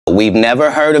We've never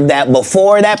heard of that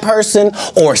before that person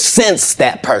or since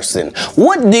that person.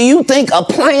 What do you think a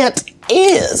plant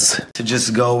is? To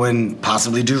just go and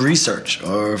possibly do research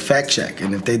or fact check.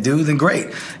 And if they do, then great.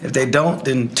 If they don't,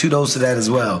 then kudos to that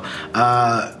as well.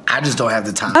 I just don't have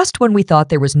the time. Just when we thought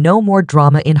there was no more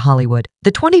drama in Hollywood,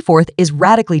 the 24th is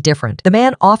radically different. The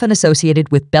man often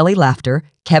associated with belly laughter,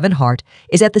 Kevin Hart,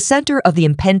 is at the center of the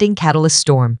impending catalyst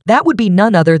storm. That would be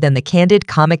none other than the candid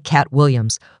comic Katt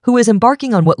Williams, who is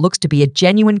embarking on what looks to be a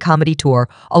genuine comedy tour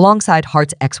alongside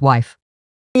Hart's ex-wife.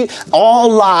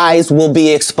 All lies will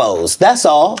be exposed. That's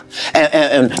all.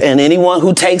 And anyone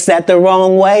who takes that the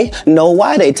wrong way know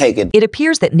why they take it. It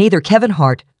appears that neither Kevin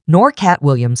Hart nor Katt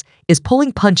Williams is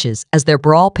pulling punches as their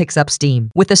brawl picks up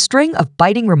steam. With a string of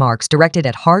biting remarks directed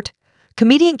at Hart,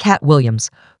 comedian Katt Williams,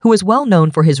 who is well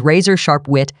known for his razor-sharp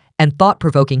wit and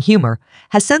thought-provoking humor,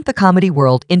 has sent the comedy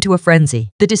world into a frenzy.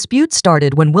 The dispute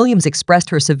started when Williams expressed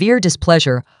her severe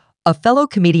displeasure of fellow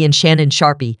comedian Shannon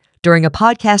Sharpe during a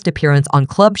podcast appearance on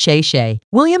Club Shay Shay.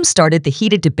 Williams started the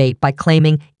heated debate by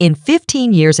claiming, in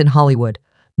 15 years in Hollywood,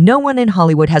 no one in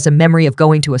Hollywood has a memory of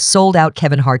going to a sold-out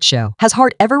Kevin Hart show. Has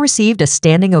Hart ever received a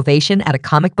standing ovation at a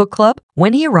comic book club?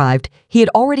 When he arrived, he had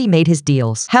already made his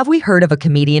deals. Have we heard of a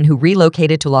comedian who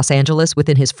relocated to Los Angeles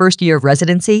within his first year of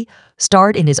residency,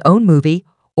 starred in his own movie,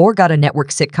 or got a network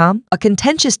sitcom? A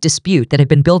contentious dispute that had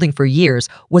been building for years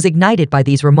was ignited by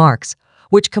these remarks,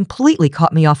 which completely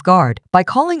caught me off guard. By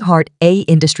calling Hart a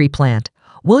industry plant,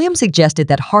 Williams suggested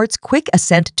that Hart's quick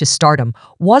ascent to stardom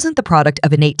wasn't the product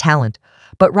of innate talent,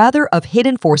 but rather of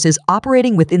hidden forces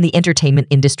operating within the entertainment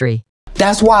industry.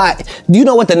 That's why, do you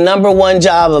know what the #1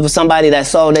 job of somebody that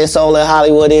sold their soul in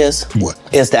Hollywood is? What?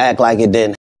 Is to act like it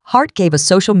didn't. Hart gave a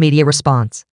social media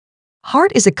response.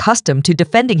 Hart is accustomed to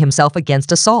defending himself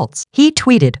against assaults. He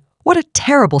tweeted, "What a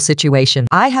terrible situation.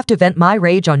 I have to vent my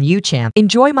rage on you, champ.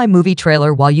 Enjoy my movie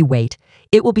trailer while you wait.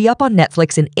 It will be up on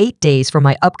Netflix in 8 days for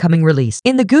my upcoming release."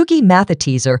 In the Googie Matha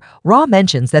teaser, Raw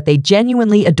mentions that they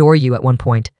genuinely adore you at one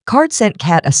point. Card sent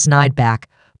Katt a snide back,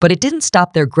 but it didn't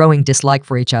stop their growing dislike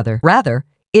for each other. Rather,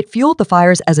 it fueled the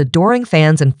fires as adoring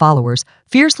fans and followers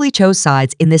fiercely chose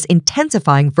sides in this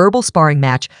intensifying verbal sparring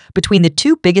match between the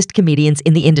two biggest comedians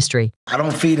in the industry. I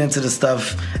don't feed into the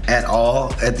stuff at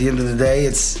all. At the end of the day,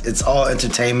 it's all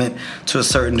entertainment to a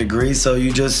certain degree, so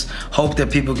you just hope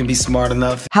that people can be smart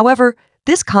enough. However,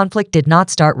 this conflict did not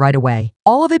start right away.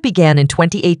 All of it began in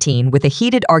 2018 with a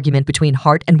heated argument between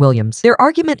Hart and Williams. Their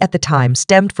argument at the time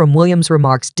stemmed from Williams'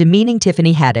 remarks demeaning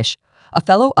Tiffany Haddish, a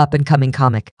fellow up-and-coming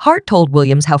comic. Hart told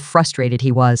Williams how frustrated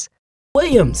he was.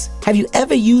 "Williams, have you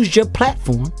ever used your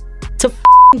platform to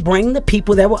bring the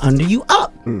people that were under you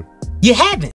up? You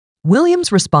haven't."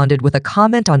 Williams responded with a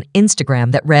comment on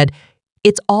Instagram that read,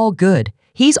 "It's all good.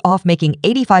 He's off making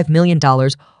 $85 million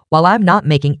while I'm not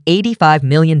making $85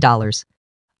 million.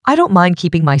 I don't mind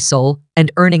keeping my soul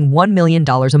and earning $1 million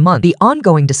a month." The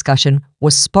ongoing discussion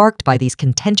was sparked by these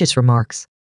contentious remarks.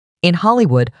 In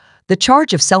Hollywood, the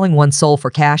charge of selling one's soul for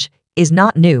cash is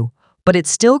not new, but it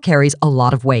still carries a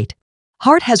lot of weight.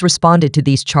 Hart has responded to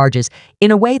these charges in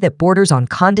a way that borders on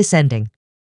condescending.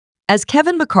 As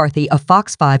Kevin McCarthy of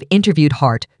Fox 5 interviewed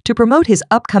Hart to promote his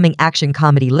upcoming action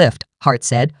comedy Lift, Hart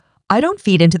said, "I don't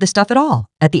feed into the stuff at all,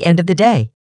 at the end of the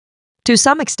day. To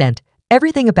some extent,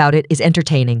 everything about it is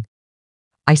entertaining.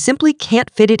 I simply can't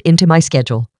fit it into my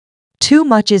schedule. Too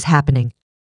much is happening."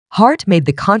 Hart made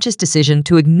the conscious decision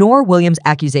to ignore Williams'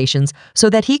 accusations so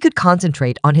that he could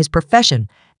concentrate on his profession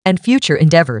and future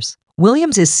endeavors.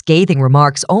 Williams' scathing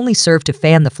remarks only served to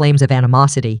fan the flames of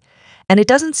animosity, and it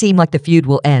doesn't seem like the feud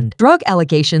will end. Drug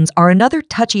allegations are another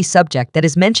touchy subject that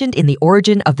is mentioned in the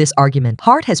origin of this argument.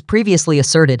 Hart has previously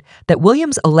asserted that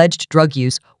Williams' alleged drug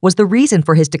use was the reason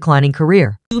for his declining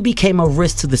career. "You became a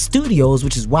risk to the studios,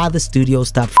 which is why the studios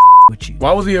stopped with you."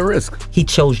 Why was he a risk? "He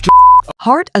chose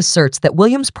Hart asserts that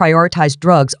Williams prioritized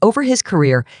drugs over his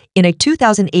career in a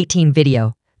 2018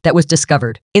 video that was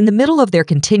discovered. In the middle of their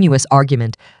continuous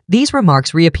argument, these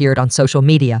remarks reappeared on social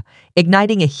media,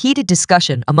 igniting a heated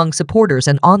discussion among supporters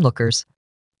and onlookers.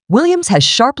 Williams has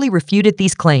sharply refuted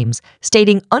these claims,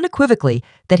 stating unequivocally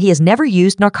that he has never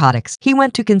used narcotics. He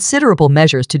went to considerable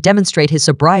measures to demonstrate his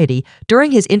sobriety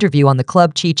during his interview on the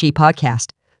Club Chi Chi podcast,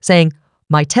 saying,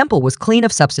 "My temple was clean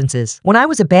of substances. When I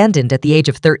was abandoned at the age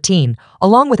of 13,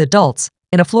 along with adults,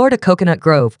 in a Florida coconut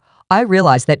grove, I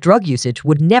realized that drug usage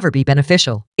would never be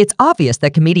beneficial." It's obvious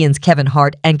that comedians Kevin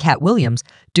Hart and Katt Williams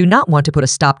do not want to put a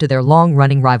stop to their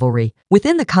long-running rivalry.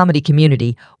 Within the comedy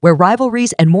community, where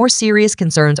rivalries and more serious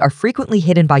concerns are frequently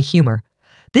hidden by humor,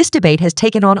 this debate has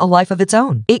taken on a life of its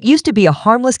own. It used to be a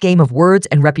harmless game of words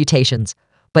and reputations,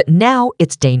 but now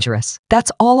it's dangerous.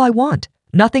 That's all I want.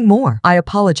 Nothing more. I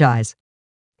apologize.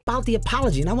 About the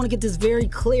apology, and I want to get this very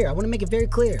clear. I want to make it very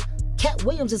clear. Katt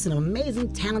Williams is an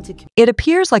amazing, talented... It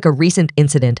appears like a recent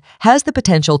incident has the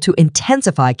potential to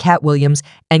intensify Katt Williams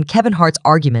and Kevin Hart's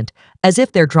argument, as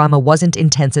if their drama wasn't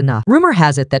intense enough. Rumor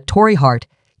has it that TORREI Hart,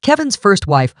 Kevin's first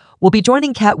wife, will be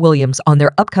joining Katt Williams on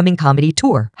their upcoming comedy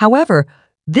tour. However,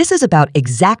 this is about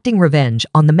exacting revenge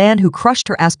on the man who crushed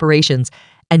her aspirations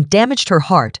and damaged her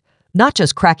heart, not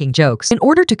just cracking jokes. In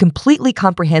order to completely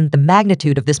comprehend the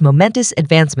magnitude of this momentous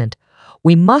advancement,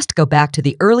 we must go back to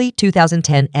the early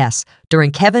 2010s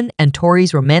during Kevin and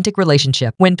TORREI's romantic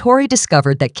relationship. When TORREI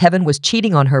discovered that Kevin was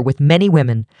cheating on her with many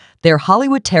women, their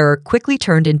Hollywood terror quickly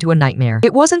turned into a nightmare.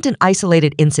 It wasn't an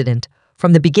isolated incident.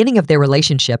 From the beginning of their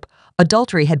relationship,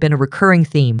 adultery had been a recurring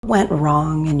theme. Went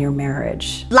wrong in your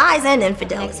marriage? Lies and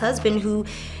infidelity. Ex-husband who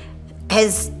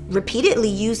has repeatedly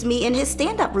used me in his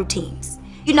stand-up routines.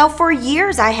 You know, for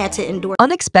years I had to endure.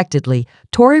 Unexpectedly,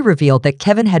 TORREI revealed that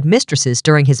Kevin had mistresses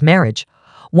during his marriage.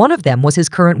 One of them was his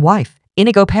current wife,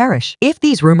 Inigo Parish. If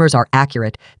these rumors are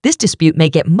accurate, this dispute may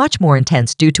get much more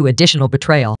intense due to additional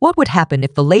betrayal. What would happen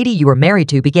if the lady you were married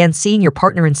to began seeing your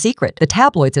partner in secret? The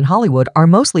tabloids in Hollywood are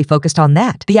mostly focused on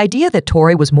that. The idea that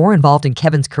TORREI was more involved in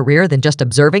Kevin's career than just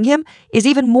observing him is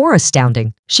even more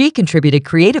astounding. She contributed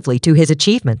creatively to his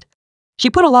achievement. She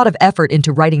put a lot of effort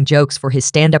into writing jokes for his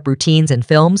stand-up routines and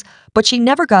films, but she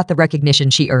never got the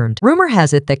recognition she earned. Rumor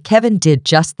has it that Kevin did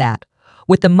just that,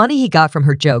 with the money he got from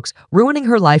her jokes ruining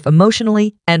her life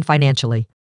emotionally and financially.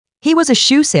 He was a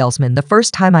shoe salesman the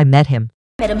first time I met him.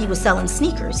 He was selling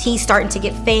sneakers. He's starting to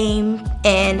get fame,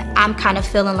 and I'm kind of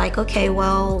feeling like, okay,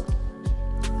 well,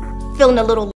 feeling a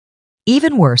little...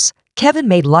 Even worse, Kevin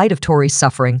made light of TORREI's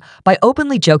suffering by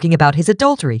openly joking about his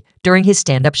adultery during his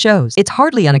stand-up shows. It's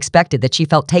hardly unexpected that she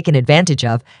felt taken advantage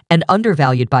of and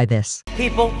undervalued by this.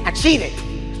 People, I cheated.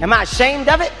 Am I ashamed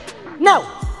of it? No.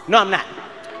 No, I'm not.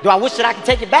 Do I wish that I could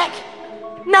take it back?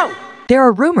 No. There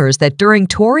are rumors that during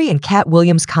TORREI and Katt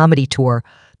Williams' comedy tour,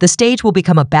 the stage will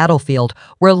become a battlefield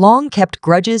where long-kept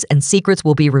grudges and secrets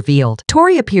will be revealed.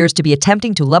 TORREI appears to be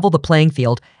attempting to level the playing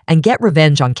field and get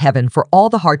revenge on Kevin for all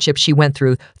the hardships she went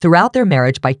through throughout their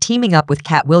marriage by teaming up with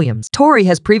Katt Williams. TORREI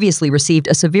has previously received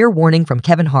a severe warning from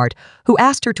Kevin Hart, who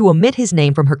asked her to omit his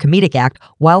name from her comedic act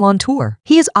while on tour.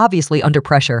 He is obviously under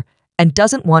pressure and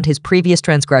doesn't want his previous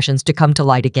transgressions to come to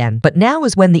light again. But now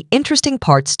is when the interesting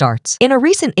part starts. In a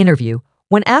recent interview,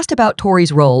 when asked about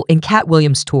TORREI's role in Katt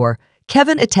Williams' tour,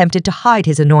 Kevin attempted to hide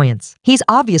his annoyance. He's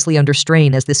obviously under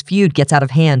strain as this feud gets out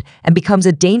of hand and becomes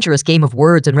a dangerous game of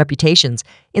words and reputations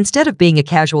instead of being a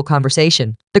casual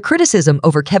conversation. The criticism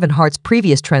over Kevin Hart's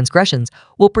previous transgressions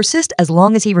will persist as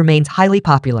long as he remains highly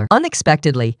popular.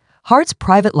 Unexpectedly, Hart's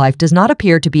private life does not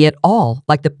appear to be at all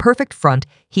like the perfect front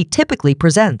he typically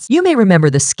presents. You may remember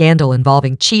the scandal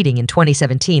involving cheating in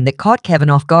 2017 that caught Kevin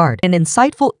off guard. In an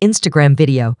insightful Instagram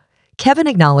video, Kevin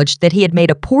acknowledged that he had made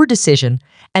a poor decision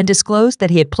and disclosed that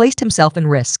he had placed himself in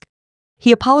risk.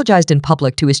 He apologized in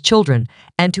public to his children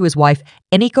and to his wife,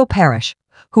 Inigo Parish,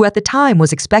 who at the time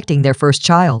was expecting their first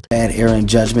child. Bad error in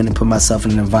judgment and put myself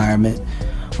in an environment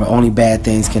where only bad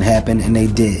things can happen, and they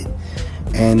did.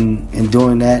 And in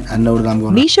doing that, I know that I'm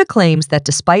going to... Misha claims that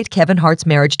despite Kevin Hart's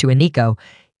marriage to Inigo,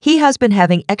 he has been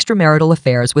having extramarital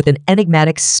affairs with an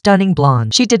enigmatic, stunning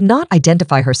blonde. She did not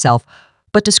identify herself,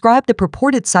 but described the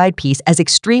purported side piece as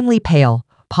extremely pale,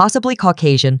 possibly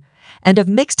Caucasian, and of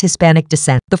mixed Hispanic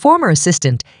descent. The former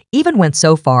assistant even went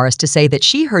so far as to say that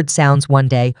she heard sounds one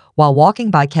day while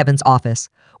walking by Kevin's office,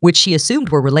 which she assumed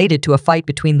were related to a fight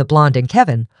between the blonde and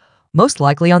Kevin, most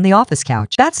likely on the office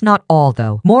couch. That's not all,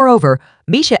 though. Moreover,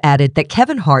 Misha added that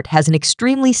Kevin Hart has an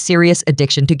extremely serious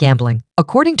addiction to gambling.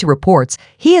 According to reports,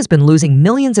 he has been losing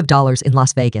millions of dollars in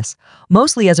Las Vegas,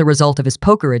 mostly as a result of his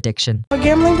poker addiction. A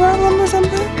gambling problem or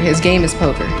something? His game is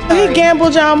poker. He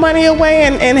gambled y'all money away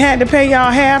and had to pay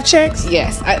y'all half checks?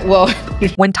 Yes,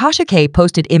 When Tasha K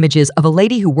posted images of a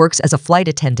lady who works as a flight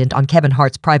attendant on Kevin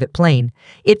Hart's private plane,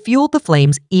 it fueled the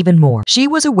flames even more. She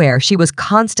was aware she was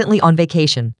constantly on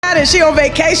vacation. She on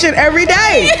vacation every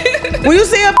day. When you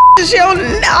see her,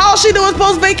 all she do is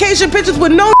post vacation pictures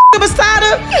with no beside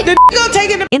her. The gonna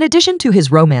take it. In addition to his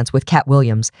romance with Katt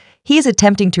Williams, he is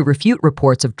attempting to refute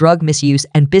reports of drug misuse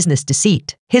and business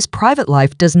deceit. His private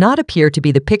life does not appear to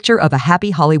be the picture of a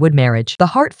happy Hollywood marriage. The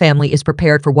Hart family is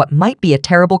prepared for what might be a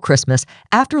terrible Christmas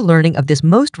after learning of this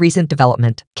most recent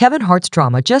development. Kevin Hart's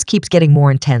drama just keeps getting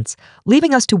more intense,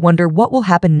 leaving us to wonder what will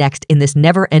happen next in this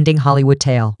never-ending Hollywood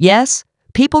tale. Yes,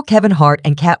 people Kevin Hart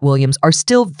and Katt Williams are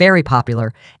still very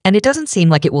popular, and it doesn't seem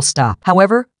like it will stop.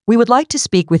 However, We would like to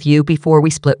speak with you before we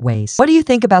split ways. What do you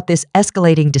think about this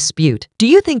escalating dispute? Do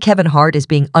you think Kevin Hart is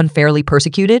being unfairly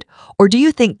persecuted? Or do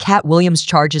you think Katt Williams'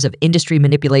 charges of industry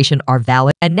manipulation are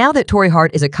valid? And now that TORREI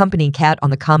Hart is accompanying Katt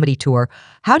on the comedy tour,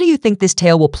 how do you think this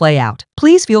tale will play out?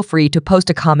 Please feel free to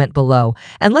post a comment below,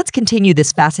 and let's continue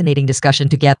this fascinating discussion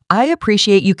together. I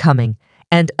appreciate you coming,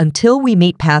 and until we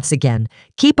meet paths again,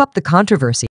 keep up the controversy.